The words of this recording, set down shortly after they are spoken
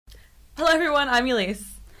Hello everyone, I'm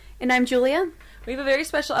Elise. And I'm Julia. We have a very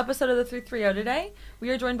special episode of the 330 today. We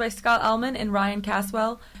are joined by Scott Ellman and Ryan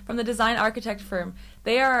Caswell from the design architect firm.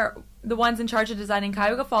 They are the ones in charge of designing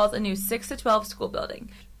Cuyahoga Falls, a new 6 to 12 school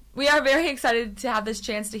building. We are very excited to have this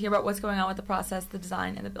chance to hear about what's going on with the process, the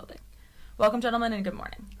design, and the building. Welcome, gentlemen, and good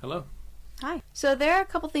morning. Hello. Hi. So there are a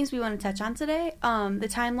couple things we want to touch on today. The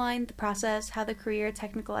timeline, the process, how the career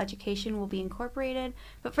technical education will be incorporated.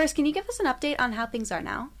 But first, can you give us an update on how things are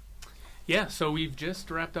now? Yeah, so we've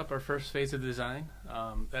just wrapped up our first phase of design.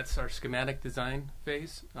 That's our schematic design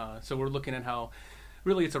phase. So we're looking at how,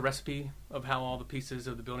 really it's a recipe of how all the pieces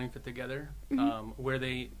of the building fit together, where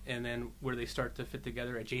they start to fit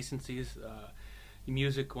together, adjacencies.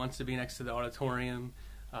 Music wants to be next to the auditorium.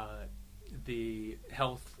 The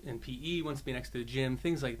health and PE wants to be next to the gym,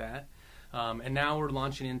 things like that. And now we're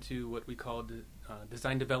launching into what we call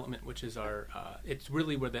design development, which is our, it's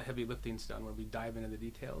really where the heavy lifting's done, where we dive into the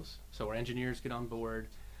details. So our engineers get on board.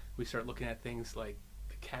 We start looking at things like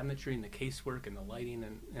the cabinetry and the casework and the lighting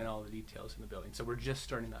and all the details in the building. So we're just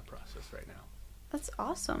starting that process right now. That's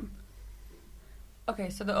awesome. Okay,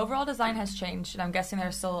 so the overall design has changed, and I'm guessing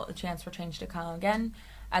there's still a chance for change to come again,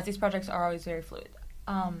 as these projects are always very fluid.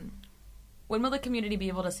 When will the community be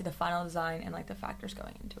able to see the final design and like the factors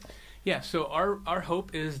going into it? Yeah, so our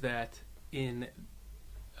hope is that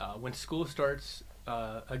when school starts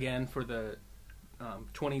again for the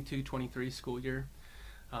 22-23 school year,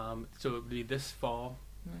 so it would be this fall,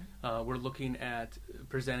 we're looking at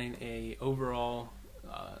presenting a overall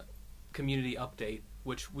community update,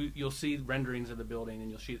 which you'll see renderings of the building,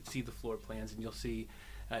 and you'll see the floor plans, and you'll see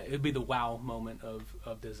it would be the wow moment of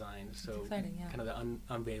design. So it's exciting, yeah. Kind of the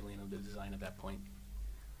unveiling of the design at that point.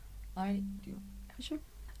 All right, Sure.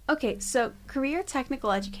 Okay, so career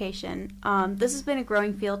technical education. This has been a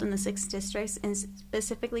growing field in the 6 districts, and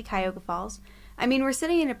specifically Cuyahoga Falls. I mean, we're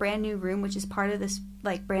sitting in a brand new room, which is part of this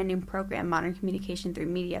brand new program, Modern Communication Through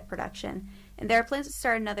Media Production. And there are plans to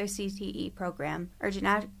start another CTE program,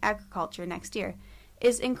 Urgent Agriculture, next year.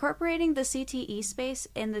 Is incorporating the CTE space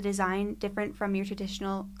in the design different from your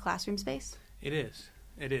traditional classroom space? It is.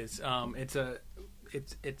 It's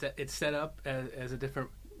set up as a different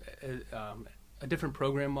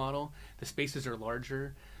program model. The spaces are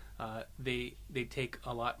larger. They take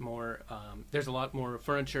a lot more. There's a lot more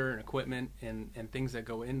furniture and equipment and things that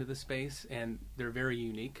go into the space, and they're very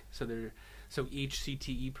unique. So each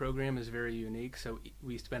CTE program is very unique. So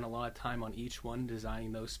we spend a lot of time on each one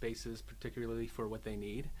designing those spaces, particularly for what they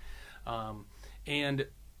need. And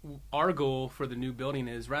our goal for the new building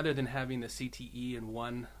is, rather than having the CTE in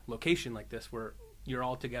one location like this, where you're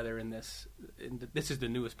all together in this. This is the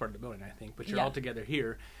newest part of the building, I think, but you're all together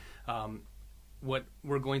here. What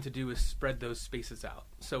we're going to do is spread those spaces out.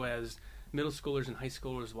 So as middle schoolers and high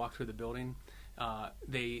schoolers walk through the building,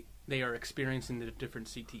 they are experiencing the different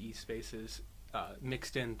CTE spaces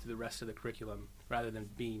mixed into the rest of the curriculum, rather than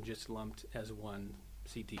being just lumped as one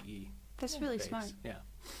CTE. That's really space. smart. Yeah.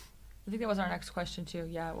 I think that was our next question too.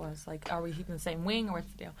 Yeah, it was are we keeping the same wing, or what's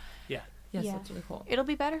the deal? Yeah. Yes, that's really cool. It'll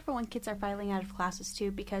be better for when kids are filing out of classes,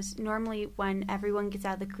 too, because normally when everyone gets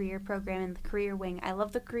out of the career program and the career wing, I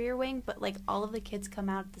love the career wing, but, all of the kids come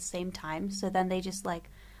out at the same time, so then they just,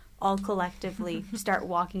 all collectively start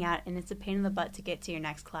walking out, and it's a pain in the butt to get to your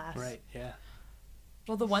next class. Right, yeah.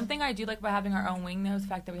 Well, the one thing I do like about having our own wing, though, is the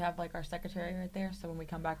fact that we have, our secretary right there, so when we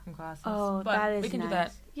come back from classes. Oh, but that is we can nice. do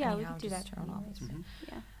that. Yeah, anyhow, we can do that. Turn on all this. Mm-hmm.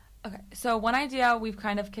 Yeah. Okay, so one idea we've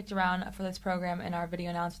kind of kicked around for this program in our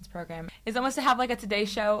video announcements program is almost to have a Today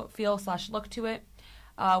Show feel/look to it,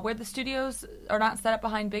 where the studios are not set up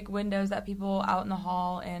behind big windows that people out in the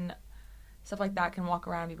hall and stuff like that can walk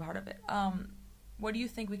around and be part of it. What do you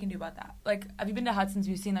think we can do about that? Have you been to Hudson's?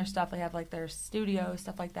 Have you seen their stuff? They have their studios,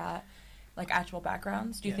 stuff like that, actual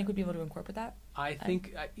backgrounds. Do you think we'd be able to incorporate that? I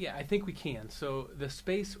think we can. So the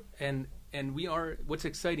space and we are, what's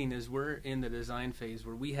exciting is we're in the design phase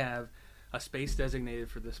where we have a space designated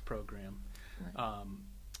for this program. Right.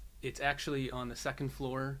 It's actually on the second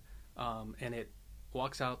floor, and it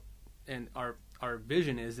walks out, and our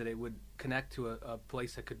vision is that it would connect to a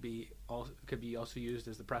place that could be also used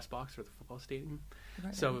as the press box for the football stadium.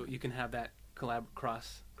 Right. So you can have that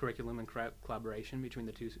cross curriculum and collaboration between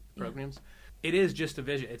the two programs. It is just a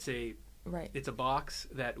vision. It's a box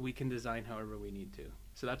that we can design however we need to.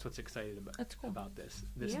 So that's what's exciting about this.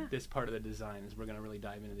 This part of the design is we're going to really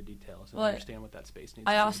dive into the details and understand what that space needs.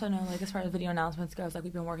 I also know, as far as video announcements goes,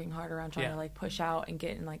 we've been working hard around trying to push out and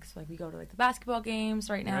get in so we go to the basketball games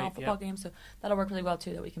right now, football games. So that'll work really well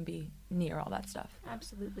too, that we can be near all that stuff.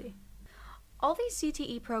 Absolutely. All these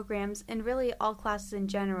CTE programs, and really all classes in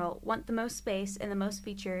general, want the most space and the most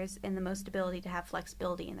features and the most ability to have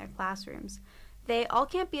flexibility in their classrooms. They all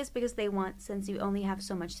can't be as big as they want since you only have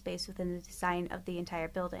so much space within the design of the entire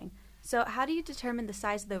building. So how do you determine the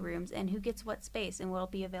size of the rooms and who gets what space and what will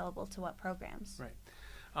be available to what programs?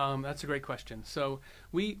 Right. That's a great question. So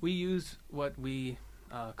we use what we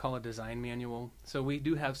call a design manual. So we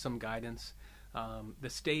do have some guidance. The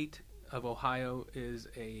state of Ohio is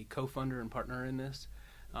a co-funder and partner in this,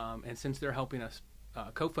 and since they're helping us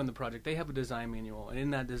co-fund the project, they have a design manual, and in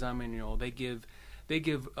that design manual, they give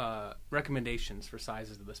recommendations for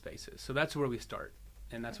sizes of the spaces. So that's where we start,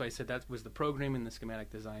 and that's why I said that was the program in the schematic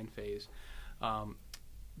design phase.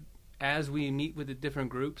 As we meet with the different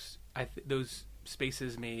groups, those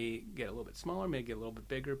spaces may get a little bit smaller, may get a little bit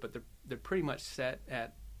bigger, but they're pretty much set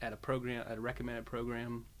at a recommended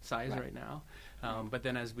program size right now. But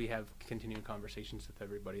then as we have continuing conversations with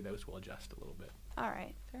everybody, those will adjust a little bit. All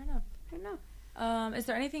right. Fair enough. Is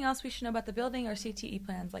there anything else we should know about the building or CTE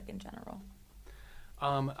plans, like in general?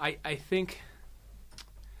 I think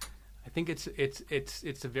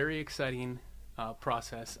it's a very exciting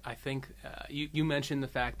process. I think you mentioned the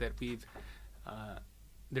fact that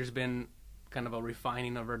there's been kind of a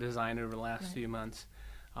refining of our design over the last few months.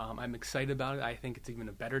 I'm excited about it. I think it's even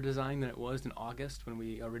a better design than it was in August when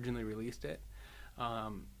we originally released it.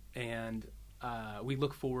 And we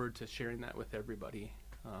look forward to sharing that with everybody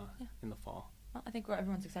in the fall. Well, I think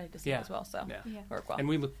everyone's excited to see it as well. So work well.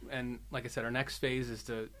 And like I said, our next phase is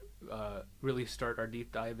to really start our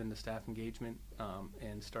deep dive into staff engagement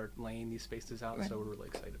and start laying these spaces out. Right. So we're really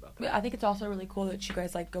excited about that. I think it's also really cool that you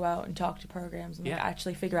guys go out and talk to programs and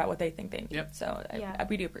actually figure out what they think they need. Yep. So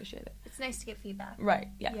we do appreciate it. It's nice to get feedback. Right.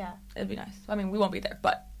 Yeah. It'd be nice. I mean, we won't be there,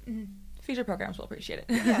 but future programs will appreciate it.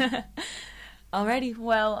 Yeah. Alrighty.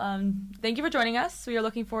 Well, thank you for joining us. We are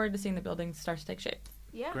looking forward to seeing the building start to take shape.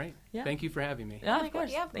 Yeah. Great. Yeah. Thank you for having me. Yeah, of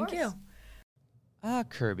course. Thank you.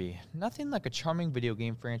 Kirby. Nothing like a charming video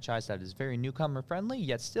game franchise that is very newcomer-friendly,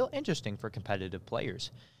 yet still interesting for competitive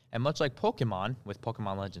players. And much like Pokemon, with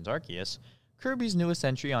Pokemon Legends Arceus, Kirby's newest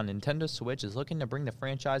entry on Nintendo Switch is looking to bring the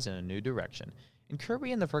franchise in a new direction. In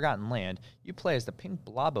Kirby and the Forgotten Land, you play as the pink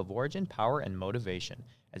blob of origin, power, and motivation,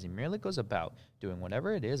 as he merely goes about doing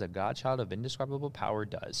whatever it is a godchild of indescribable power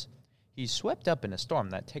does. He's swept up in a storm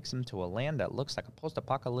that takes him to a land that looks like a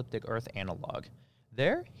post-apocalyptic Earth analog.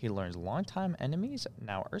 There, he learns longtime enemies,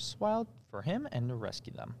 now erstwhile, for him and to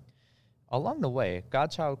rescue them. Along the way,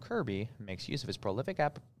 Godchild Kirby makes use of his prolific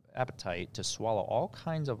appetite to swallow all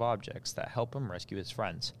kinds of objects that help him rescue his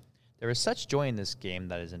friends. There is such joy in this game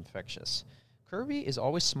that is infectious. Kirby is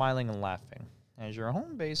always smiling and laughing. As your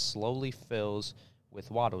home base slowly fills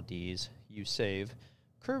with Waddle Dees you save,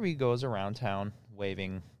 Kirby goes around town,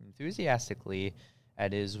 waving enthusiastically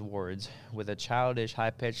at his wards with a childish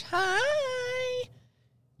high-pitched "Hi!"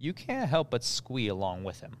 You can't help but squee along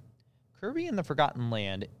with him. Kirby in the Forgotten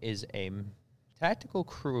Land is a tactical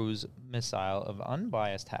cruise missile of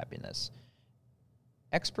unbiased happiness,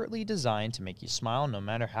 expertly designed to make you smile no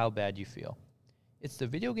matter how bad you feel. It's the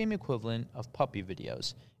video game equivalent of puppy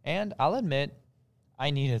videos, and I'll admit, I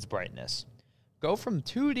need its brightness. Go from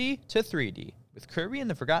 2D to 3D with Kirby in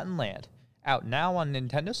the Forgotten Land, out now on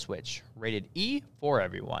Nintendo Switch, rated E for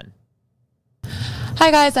everyone. Hi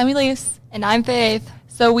guys, I'm Elise. And I'm Faith.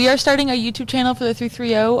 So we are starting a YouTube channel for the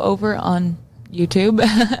 330 over on YouTube.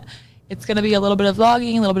 It's going to be a little bit of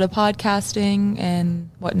vlogging, a little bit of podcasting and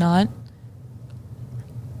whatnot.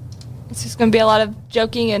 It's just going to be a lot of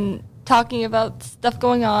joking and talking about stuff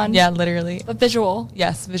going on. Yeah, literally. But visual.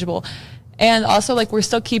 Yes, visual. And also, we're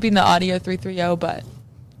still keeping the audio 330, but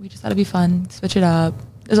we just thought it'd be fun, switch it up.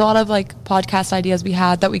 There's a lot of, podcast ideas we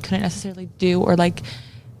had that we couldn't necessarily do, or,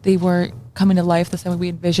 they weren't coming to life the same way we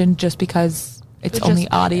envisioned just because it's only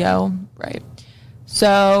audio. Right.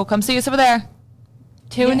 So, come see us over there.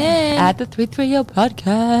 Tune in. At the 330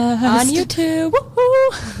 podcast. On YouTube.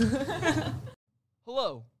 Woohoo!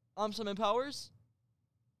 Hello, I'm Simon Powers,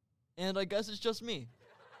 and I guess it's just me.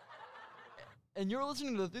 And you're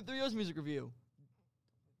listening to the 330's Music Review.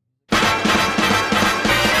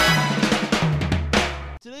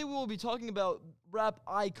 Today we will be talking about rap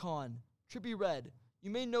icon, Trippie Redd. You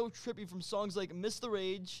may know Trippie from songs like Miss the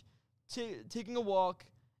Rage, Taking a Walk,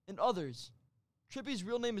 and others. Trippie's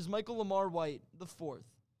real name is Michael Lamar White IV.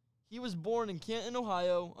 He was born in Canton,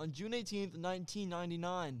 Ohio on June 18th,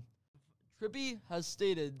 1999. Trippie has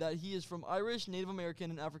stated that he is from Irish, Native American,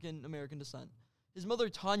 and African American descent. His mother,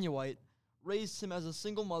 Tanya White, raised him as a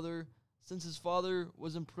single mother since his father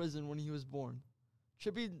was in prison when he was born.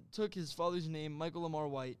 Trippie took his father's name, Michael Lamar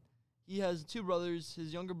White. He has two brothers,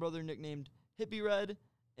 his younger brother nicknamed Hippie Redd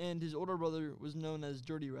and his older brother was known as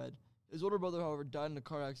Dirty Red. His older brother, however, died in a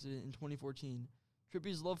car accident in 2014.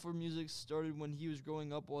 Trippie's love for music started when he was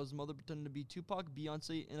growing up while his mother pretended to be Tupac,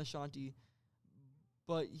 Beyonce, and Ashanti,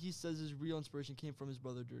 but he says his real inspiration came from his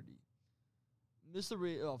brother Dirty. If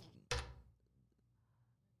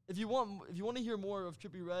you want to hear more of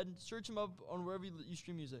Trippie Redd, search him up on wherever you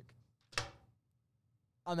stream music.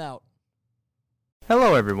 I'm out.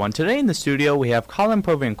 Hello, everyone. Today in the studio we have Colin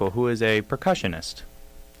Provencal, who is a percussionist.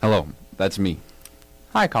 Hello, that's me.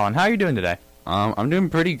 Hi, Colin. How are you doing today? I'm doing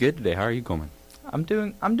pretty good today. How are you going? I'm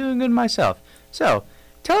doing good myself. So,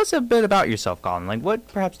 tell us a bit about yourself, Colin. Like, what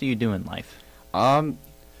perhaps do you do in life?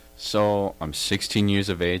 So I'm 16 years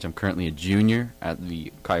of age. I'm currently a junior at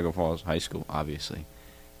the Cuyahoga Falls High School, obviously.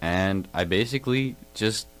 And I basically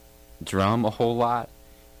just drum a whole lot,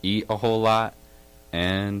 eat a whole lot,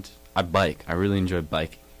 and I bike. I really enjoy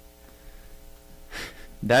biking.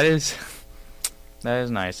 That is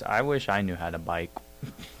nice. I wish I knew how to bike.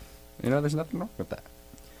 There's nothing wrong with that.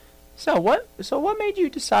 So what made you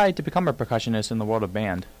decide to become a percussionist in the world of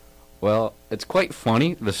band? Well, it's quite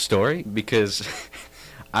funny, the story, because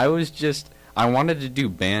I wanted to do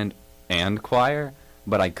band and choir,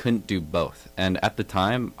 but I couldn't do both. And at the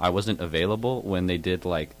time, I wasn't available when they did,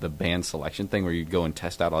 like, the band selection thing where you'd go and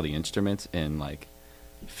test out all the instruments in, like,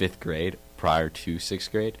 5th grade prior to 6th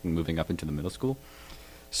grade and moving up into the middle school.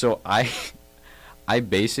 So I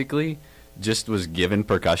basically just was given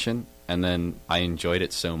percussion, and then I enjoyed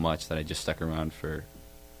it so much that I just stuck around for,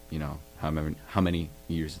 how many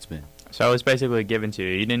years it's been. So it was basically given to you.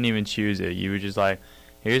 You didn't even choose it. You were just like,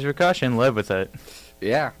 here's percussion, live with it.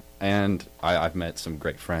 Yeah, and I've met some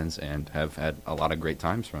great friends and have had a lot of great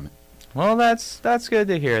times from it. Well, that's good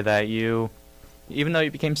to hear that you, even though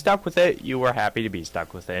you became stuck with it, you were happy to be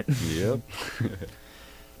stuck with it. Yep.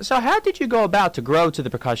 So how did you go about to grow to the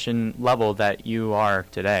percussion level that you are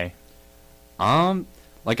today?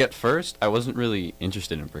 Like at first, I wasn't really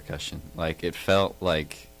interested in percussion. Like, it felt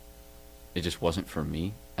like it just wasn't for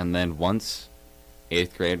me. And then once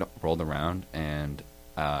 8th grade rolled around and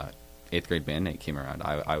 8th grade band night came around,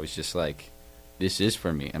 I was just like, this is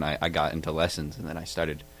for me. And I got into lessons, and then I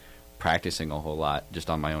started practicing a whole lot just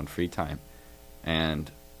on my own free time. And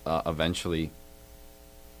eventually,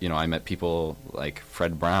 I met people like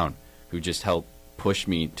Fred Brown, who just helped push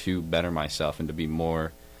me to better myself and to be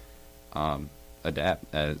more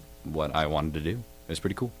adept at what I wanted to do. It was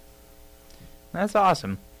pretty cool. That's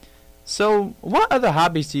awesome. So, what other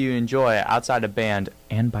hobbies do you enjoy outside of band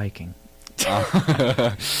and biking?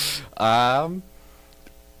 I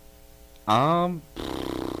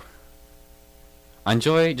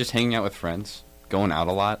enjoy just hanging out with friends, going out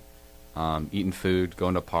a lot, eating food,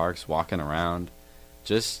 going to parks, walking around,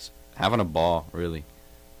 just having a ball, really.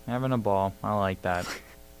 Having a ball. I like that.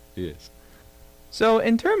 Yes. So,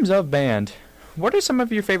 in terms of band, what are some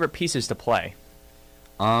of your favorite pieces to play?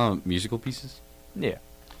 Musical pieces? Yeah.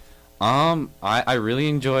 I really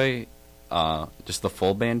enjoy just the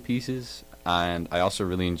full band pieces, and I also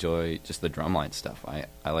really enjoy just the drumline stuff. I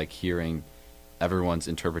like hearing everyone's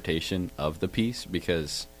interpretation of the piece,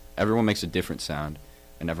 because everyone makes a different sound,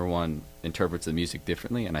 and everyone interprets the music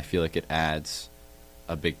differently, and I feel like it adds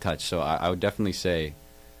a big touch. So I would definitely say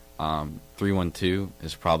 312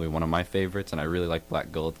 is probably one of my favorites, and I really like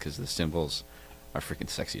Black Gold because the cymbals are freaking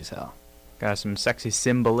sexy as hell. Got some sexy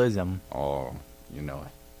symbolism. Oh, you know it.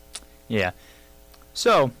 Yeah.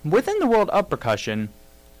 So, within the world of percussion,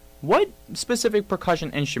 what specific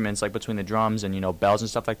percussion instruments, like between the drums and, bells and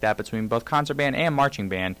stuff like that, between both concert band and marching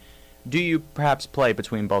band, do you perhaps play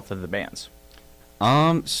between both of the bands?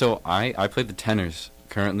 So I play the tenors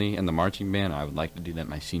currently in the marching band. I would like to do that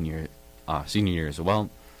my senior year as well.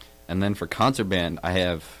 And then for concert band,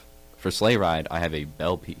 for Sleigh Ride, I have a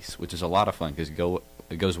bell piece, which is a lot of fun because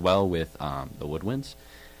it goes well with the woodwinds,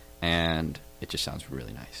 and it just sounds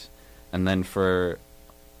really nice. And then for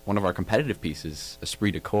one of our competitive pieces,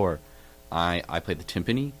 Esprit de Corps, I play the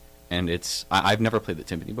timpani, and I've never played the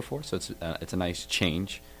timpani before, so it's a nice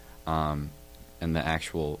change in the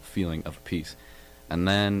actual feeling of a piece. And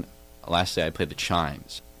then lastly, I play the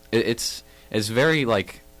chimes. It's very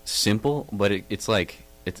simple, but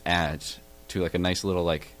it adds to a nice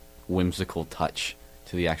little whimsical touch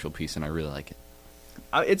to the actual piece, and I really like it.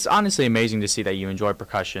 It's honestly amazing to see that you enjoy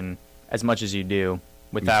percussion as much as you do,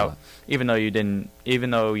 even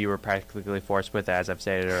though you were practically forced with it, as I've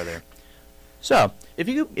stated earlier. So, if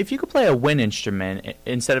you could play a wind instrument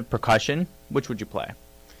instead of percussion, which would you play?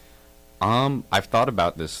 I've thought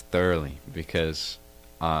about this thoroughly because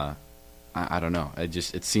I don't know.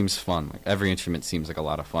 It seems fun. Every instrument seems like a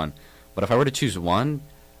lot of fun. But if I were to choose one,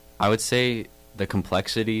 I would say the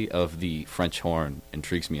complexity of the French horn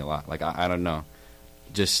intrigues me a lot. Like, I don't know.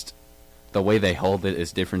 Just the way they hold it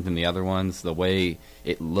is different than the other ones. The way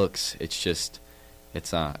it looks, it's a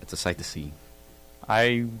sight to see.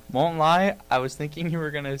 I won't lie, I was thinking you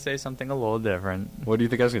were going to say something a little different. What do you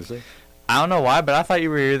think I was going to say? I don't know why, but I thought you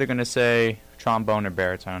were either going to say trombone or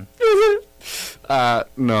baritone.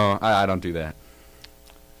 No, I don't do that.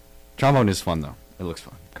 Trombone is fun, though. It looks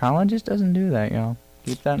fun. Colin just doesn't do that, y'all.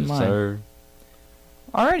 Keep that in mind. Sir.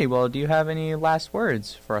 Alrighty, well, do you have any last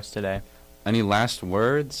words for us today? Any last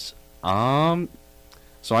words? So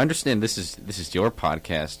I understand this is your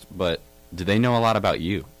podcast, but do they know a lot about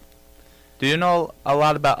you? Do you know a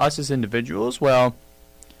lot about us as individuals? Well,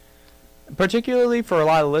 particularly for a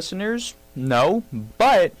lot of listeners, no,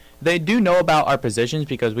 but they do know about our positions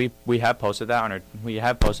because we have posted that on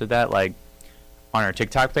our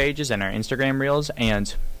TikTok pages and our Instagram reels,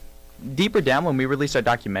 and deeper down when we release our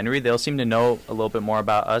documentary, they'll seem to know a little bit more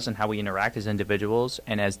about us and how we interact as individuals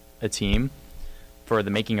and as a team for the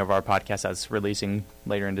making of our podcast that's releasing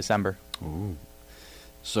later in December. Ooh.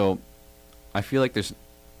 So I feel like there's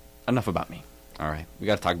enough about me. All right, we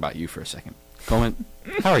got to talk about you for a second. Colin,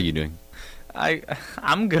 how are you doing?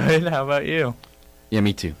 I'm good. How about you? Yeah,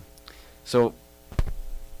 me too. So,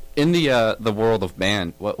 in the world of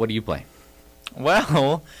band, what do you play?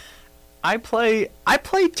 Well, I play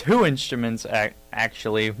two instruments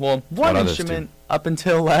actually. Well, one instrument up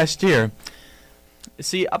until last year.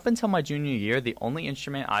 See, up until my junior year, the only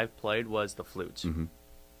instrument I've played was the flutes. Mm-hmm.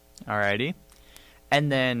 Alrighty,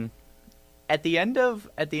 and then at the end of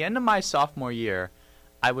my sophomore year,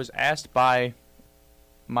 I was asked by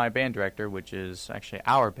my band director, which is actually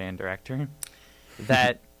our band director,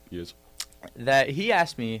 that Yes. that he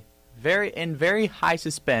asked me in very high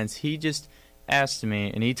suspense. He just asked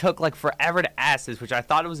me, and he took like forever to ask this, which I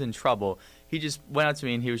thought it was in trouble. He just went up to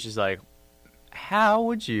me and he was just like, "How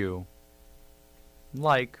would you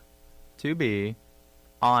like to be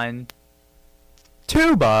on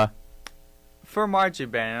tuba for marching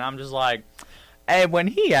band?" And I'm just like, hey, when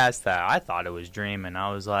he asked that, I thought it was dreaming.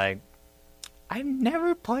 I was like, I've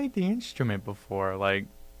never played the instrument before. Like,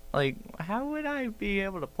 how would I be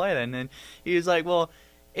able to play that? And then he was like, well,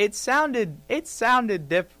 it sounds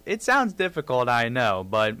difficult, I know,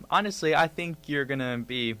 but honestly, I think you're gonna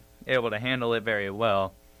be able to handle it very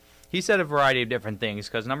well. He said a variety of different things,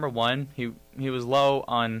 because number one, he was low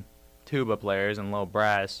on tuba players and low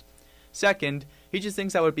brass. Second, he just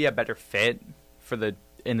thinks that would be a better fit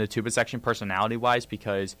in the tuba section personality-wise,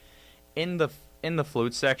 because in the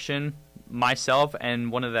flute section, myself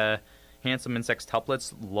and one of the handsome and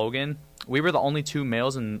sextuplets, Logan, we were the only two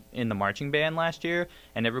males in the marching band last year,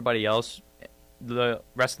 and everybody else, the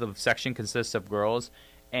rest of the section consists of girls,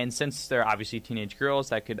 and since they're obviously teenage girls,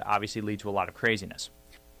 that could obviously lead to a lot of craziness.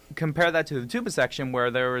 Compare that to the tuba section,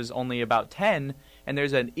 where there was only about 10, and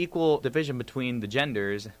there's an equal division between the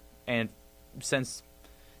genders, and since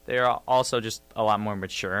they're also just a lot more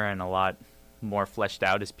mature and a lot more fleshed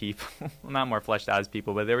out as people, not more fleshed out as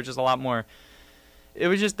people, but they were just a lot more, they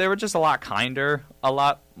were just a lot kinder a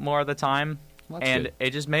lot more of the time. That's and good. it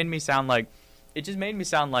just made me sound like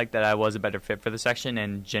that I was a better fit for the section,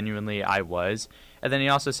 and genuinely I was. And then he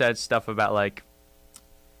also said stuff about like,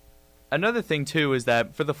 another thing too is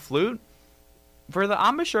that for the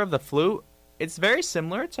embouchure of the flute, it's very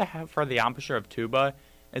similar to for the embouchure of tuba.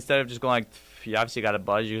 Instead of just going like, you obviously got a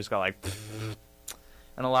buzz, you just got like,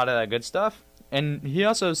 and a lot of that good stuff. And he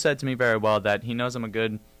also said to me very well that he knows I'm a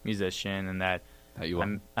good musician, and that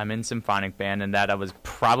I'm in symphonic band, and that I was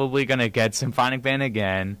probably gonna get symphonic band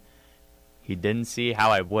again. He didn't see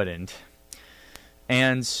how I wouldn't.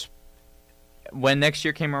 And when next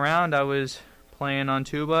year came around, I was playing on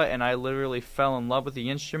tuba, and I literally fell in love with the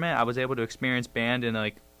instrument. I was able to experience band in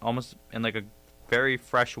a very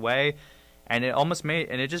fresh way, and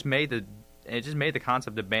it just made the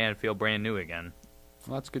concept of band feel brand new again.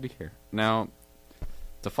 Well, that's good to hear. Now,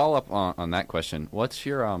 to follow up on that question, what's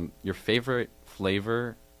your favorite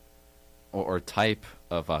flavor or type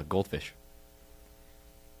of goldfish?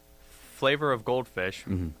 Flavor of goldfish.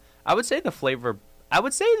 Mm-hmm. I would say the flavor. I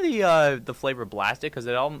would say the flavor blasted, because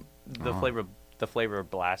the flavor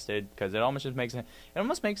blasted, because it almost just makes it. It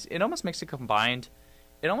almost makes it combined.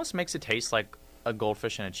 It almost makes it taste like a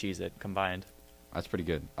goldfish and a Cheez-It combined. That's pretty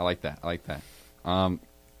good. I like that.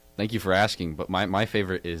 Thank you for asking, but my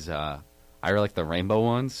favorite is I really like the rainbow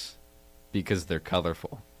ones because they're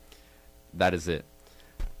colorful. That is it.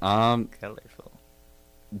 Colorful.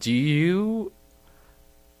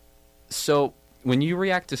 So when you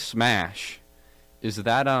react to Smash, is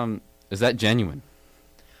that genuine?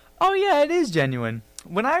 Oh yeah, it is genuine.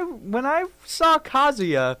 When I saw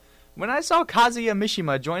Kazuya when I saw Kazuya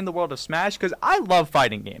Mishima join the world of Smash, because I love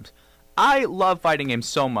fighting games. I love fighting games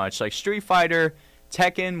so much, like Street Fighter,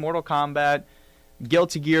 Tekken, Mortal Kombat,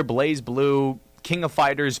 Guilty Gear, Blaze Blue, King of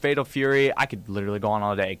Fighters, Fatal Fury. I could literally go on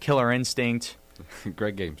all day. Killer Instinct.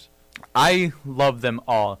 Great games. I love them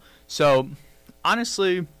all. So,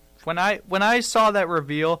 honestly, when I saw that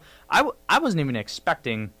reveal, I wasn't even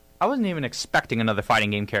expecting another fighting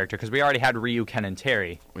game character because we already had Ryu, Ken, and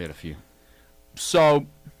Terry. We had a few. So,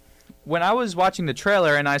 when I was watching the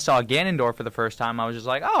trailer and I saw Ganondorf for the first time, I was just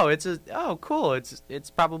like, "Oh, cool! It's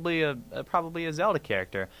probably a Zelda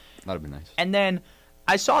character." That'd be nice. And then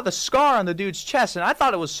I saw the scar on the dude's chest, and I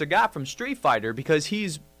thought it was Sagat from Street Fighter because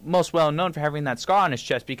he's most well known for having that scar on his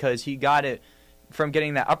chest because he got it from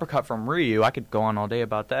getting that uppercut from Ryu. I could go on all day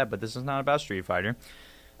about that, but this is not about Street Fighter.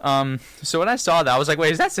 So when I saw that, I was like,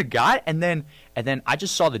 wait, is that Sagat? And then I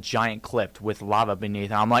just saw the giant clipped with lava beneath,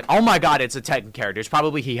 and I'm like, oh my god, it's a Tekken character. It's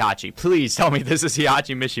probably Heihachi. Please tell me this is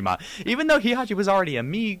Heihachi Mishima. Even though Heihachi was already a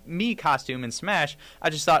me costume in Smash, I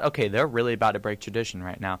just thought, okay, they're really about to break tradition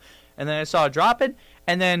right now. And then I saw it drop it,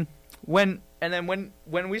 and then when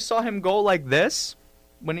we saw him go like this,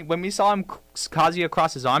 when we saw him Kazuya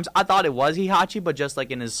across his arms, I thought it was Heihachi, but just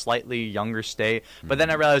like in his slightly younger state. But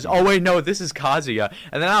then I realized, oh wait, no, this is Kazuya.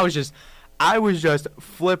 And then I was just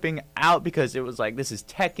flipping out because it was like, this is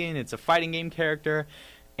Tekken, it's a fighting game character,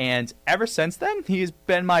 and ever since then, he has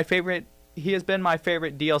been my favorite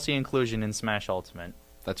DLC inclusion in Smash Ultimate.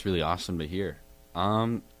 That's really awesome to hear.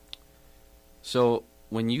 So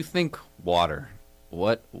when you think water,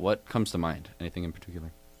 what comes to mind? Anything in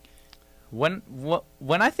particular? When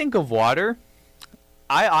I think of water,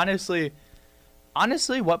 I honestly,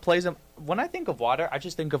 when I think of water, I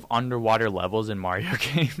just think of underwater levels in Mario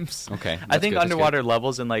games. Okay. I think underwater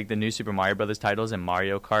levels in like the new Super Mario Brothers titles and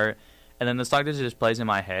Mario Kart. And then the song that just plays in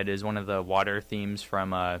my head is one of the water themes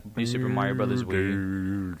from New Super Mario Brothers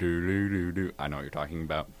Wii. I know what you're talking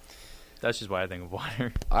about. That's just why I think of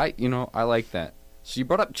water. I like that. So you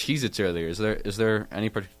brought up Cheez-Its earlier. Is there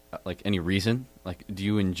any reason? Like, do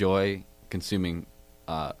you enjoy consuming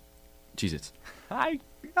Cheez-Its?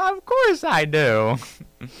 Of course I do.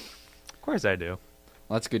 Of course I do.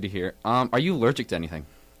 Well, that's good to hear. Are you allergic to anything?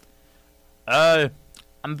 I'm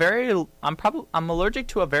allergic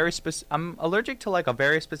to a very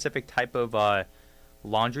specific type of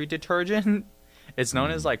laundry detergent. It's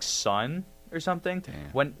known as like Sun or something.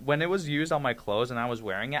 Damn. When it was used on my clothes and I was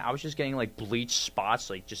wearing it, I was just getting like bleach spots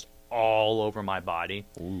like just all over my body.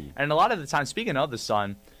 Ooh. And a lot of the time, speaking of the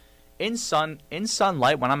sun, in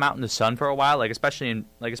sunlight, when I'm out in the sun for a while, especially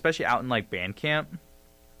out in like band camp,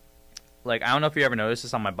 like I don't know if you ever noticed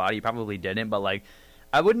this on my body, you probably didn't, but like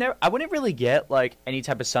I wouldn't really get like any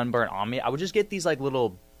type of sunburn on me. I would just get these like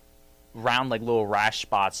little round like little rash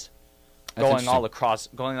spots going all across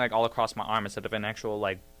my arm instead of an actual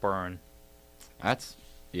like burn.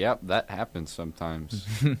 That happens sometimes.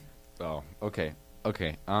 Oh, okay.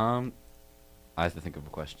 I have to think of a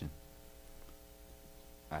question.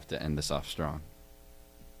 I have to end this off strong.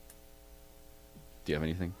 Do you have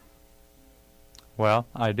anything? Well,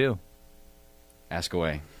 I do. Ask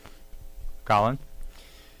away. Colin?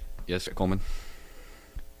 Yes, Coleman.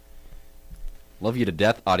 Love you to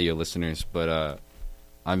death, audio listeners, but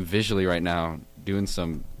I'm visually right now doing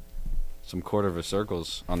some quarter of a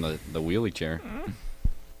circles on the wheelie chair.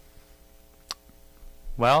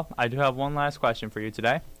 Well, I do have one last question for you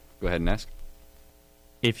today. Go ahead and ask.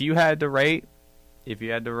 If you had to rate the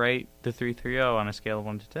 330 on a scale of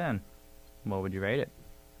 1 to 10, what would you rate it?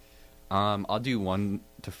 I'll do 1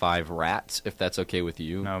 to 5 rats, if that's okay with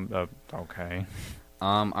you. No, okay.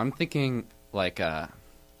 I'm thinking maybe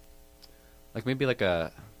like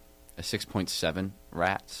a 6.7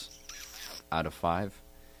 rats out of 5.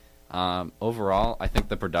 Overall, I think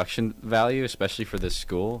the production value, especially for this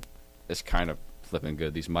school, is kind of flipping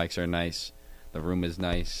good. These mics are nice. The room is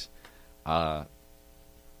nice. The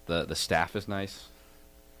staff is nice.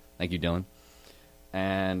 Thank you, Dylan.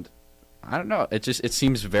 And I don't know. It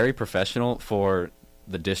seems very professional for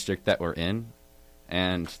the district that we're in,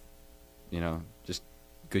 and just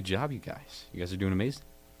good job, you guys. You guys are doing amazing.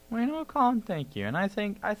 Well, Colin, thank you. And I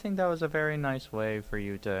think that was a very nice way for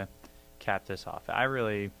you to cap this off. I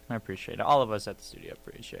appreciate it. All of us at the studio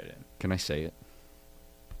appreciate it. Can I say it?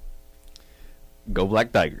 Go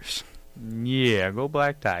Black Tigers. Yeah, go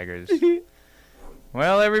Black Tigers.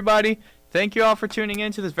 Well, everybody, thank you all for tuning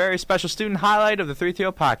in to this very special student highlight of the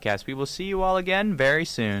 330 podcast. We will see you all again very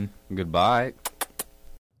soon. Goodbye.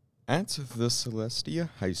 At the Celestia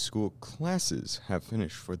High School, classes have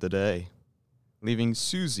finished for the day, leaving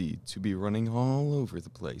Susie to be running all over the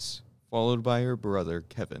place, followed by her brother,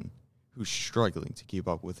 Kevin, who's struggling to keep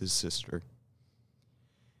up with his sister.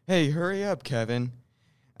 Hey, hurry up, Kevin.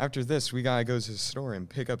 After this, we gotta go to the store and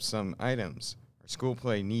pick up some items our school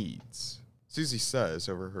play needs, Susie says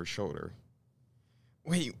over her shoulder.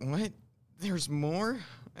 Wait, what? There's more?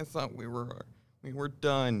 I thought we were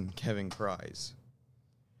done, Kevin cries.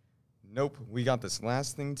 Nope, we got this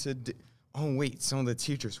last thing to do. Oh, wait, some of the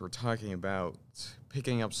teachers were talking about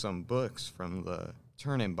picking up some books from the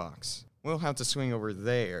turn-in box. We'll have to swing over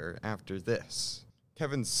there after this.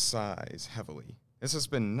 Kevin sighs heavily. This has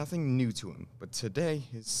been nothing new to him, but today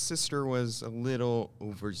his sister was a little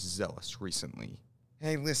overzealous recently.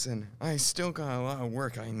 Hey, listen, I still got a lot of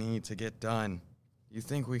work I need to get done. You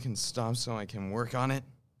think we can stop so I can work on it?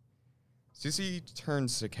 Susie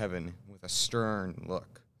turns to Kevin with a stern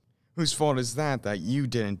look. Whose fault is that you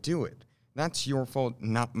didn't do it? That's your fault,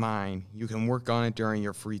 not mine. You can work on it during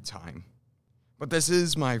your free time. But this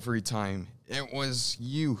is my free time. It was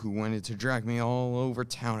you who wanted to drag me all over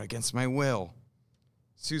town against my will.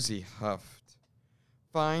 Susie huffed.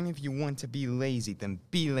 Fine, if you want to be lazy, then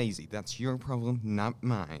be lazy. That's your problem, not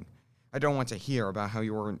mine. I don't want to hear about how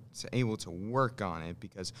you weren't able to work on it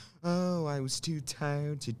because, I was too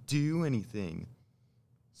tired to do anything.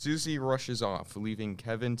 Susie rushes off, leaving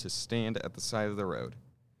Kevin to stand at the side of the road.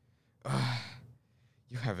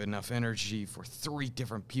 You have enough energy for 3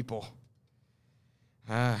 different people.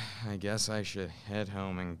 I guess I should head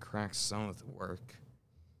home and crack some of the work.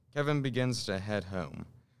 Kevin begins to head home,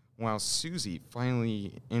 while Susie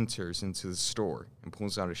finally enters into the store and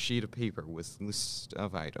pulls out a sheet of paper with a list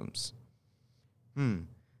of items.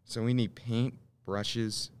 So we need paint,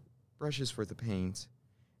 brushes for the paint,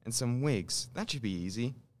 and some wigs. That should be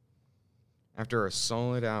easy. After a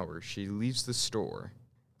solid hour, she leaves the store.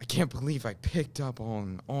 I can't believe I picked up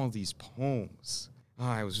on all these poles.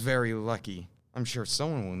 I was very lucky. I'm sure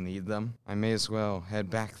someone will need them. I may as well head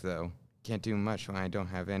back, though. Can't do much when I don't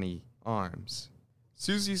have any arms.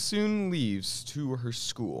 Susie soon leaves to her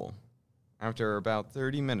school. After about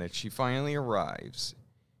 30 minutes, she finally arrives,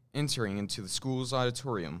 entering into the school's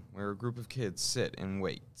auditorium where a group of kids sit and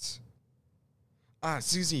wait.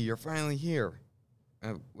 Susie, you're finally here.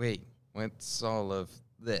 Wait, what's all of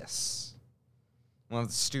this? One of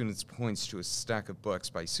the students points to a stack of books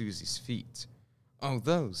by Susie's feet. Oh,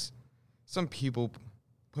 those. Some people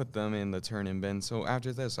put them in the turn-in bin, so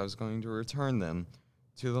after this I was going to return them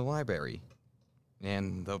to the library.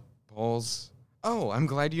 And the poles... Oh, I'm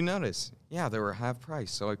glad you noticed. Yeah, they were half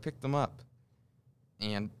price, so I picked them up.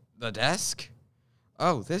 And the desk?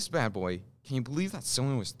 Oh, this bad boy. Can you believe that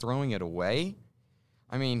someone was throwing it away?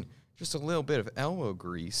 I mean, just a little bit of elbow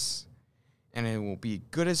grease, and it will be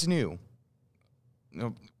good as new.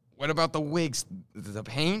 What about the wigs, the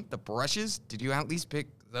paint, the brushes? Did you at least pick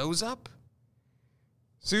those up?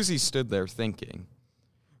 Susie stood there thinking.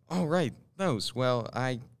 Oh, right, those. Well,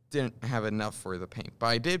 I didn't have enough for the paint, but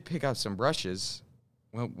I did pick up some brushes.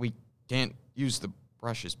 Well, we can't use the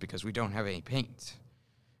brushes because we don't have any paint.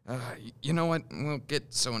 You know what? We'll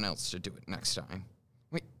get someone else to do it next time.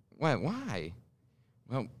 Wait, what? Why?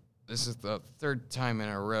 Well, this is the 3rd time in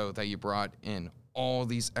a row that you brought in all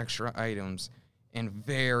these extra items and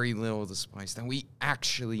very little of the supplies that we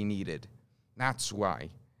actually needed. That's why.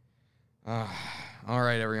 All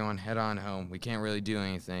right, everyone, head on home. We can't really do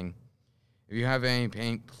anything. If you have any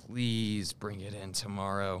paint, please bring it in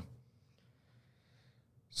tomorrow.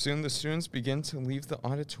 Soon the students begin to leave the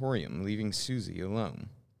auditorium, leaving Susie alone.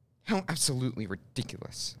 How absolutely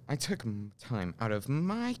ridiculous. I took time out of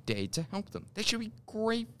my day to help them. They should be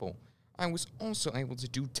grateful. I was also able to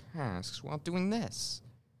do tasks while doing this.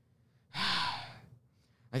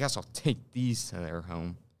 I guess I'll take these to their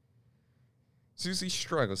home. Susie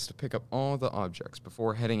struggles to pick up all the objects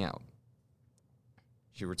before heading out.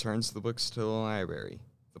 She returns the books to the library,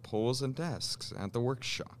 the poles and desks at the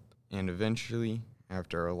workshop, and eventually,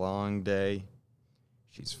 after a long day,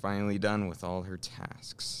 she's finally done with all her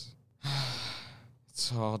tasks.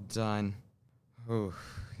 It's all done. Oh,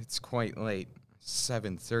 it's quite late.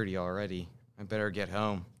 7:30 already. I better get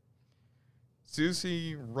home.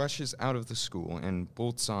 Susie rushes out of the school and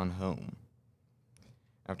bolts on home.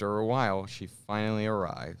 After a while, she finally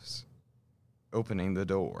arrives, opening the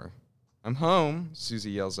door. I'm home,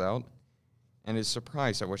 Susie yells out, and is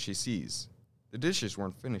surprised at what she sees. The dishes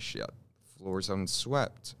weren't finished yet, the floors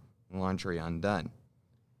unswept, laundry undone.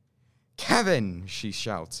 Kevin, she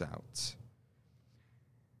shouts out,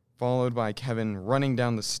 followed by Kevin running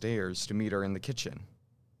down the stairs to meet her in the kitchen.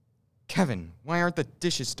 Kevin, why aren't the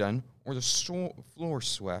dishes done, or the floor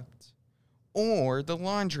swept, or the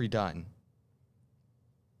laundry done?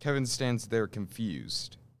 Kevin stands there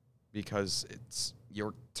confused, because it's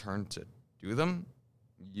your turn to do them?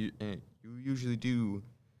 you usually do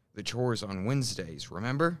the chores on Wednesdays,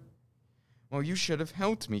 remember? Well, you should have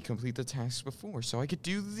helped me complete the tasks before so I could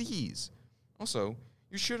do these. Also,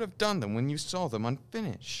 you should have done them when you saw them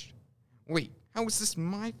unfinished. Wait, how is this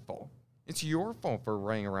my fault? It's your fault for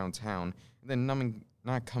running around town and then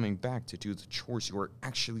not coming back to do the chores you were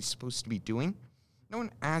actually supposed to be doing. No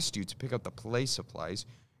one asked you to pick up the play supplies.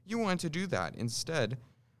 You wanted to do that instead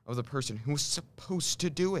of the person who was supposed to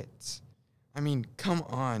do it. I mean, come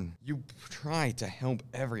on. You try to help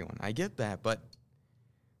everyone. I get that, but,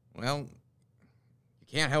 well, you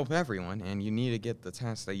can't help everyone, and you need to get the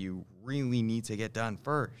tasks that you really need to get done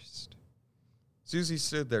first. Susie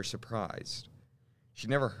stood there surprised. She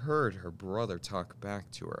never heard her brother talk back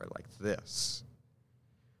to her like this.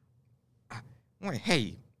 Wait,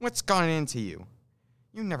 hey, what's gone into you?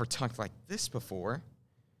 You never talked like this before.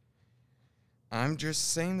 I'm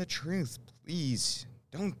just saying the truth. Please,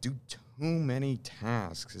 don't do too many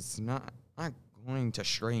tasks. It's not going to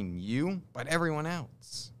strain you, but everyone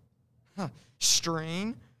else.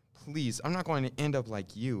 Strain? Please, I'm not going to end up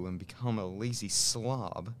like you and become a lazy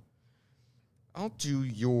slob. I'll do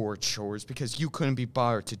your chores because you couldn't be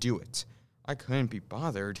bothered to do it. I couldn't be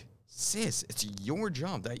bothered. Sis, it's your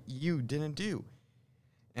job that you didn't do.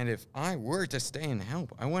 And if I were to stay and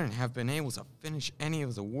help, I wouldn't have been able to finish any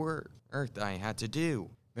of the work that I had to do.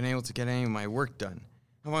 Been able to get any of my work done.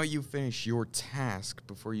 How about you finish your task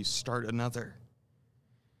before you start another?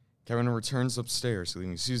 Kevin returns upstairs,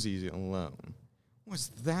 leaving Susie alone. What's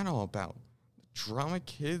that all about? The drama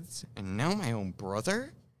kids and now my own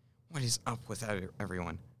brother? What is up with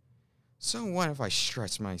everyone? So what if I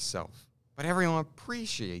stretch myself? But everyone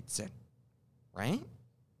appreciates it, right?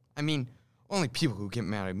 I mean, only people who get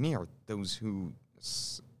mad at me are those who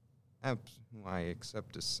I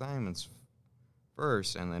accept assignments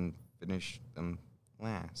first and then finish them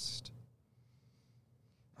last.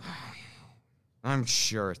 I'm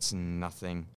sure it's nothing.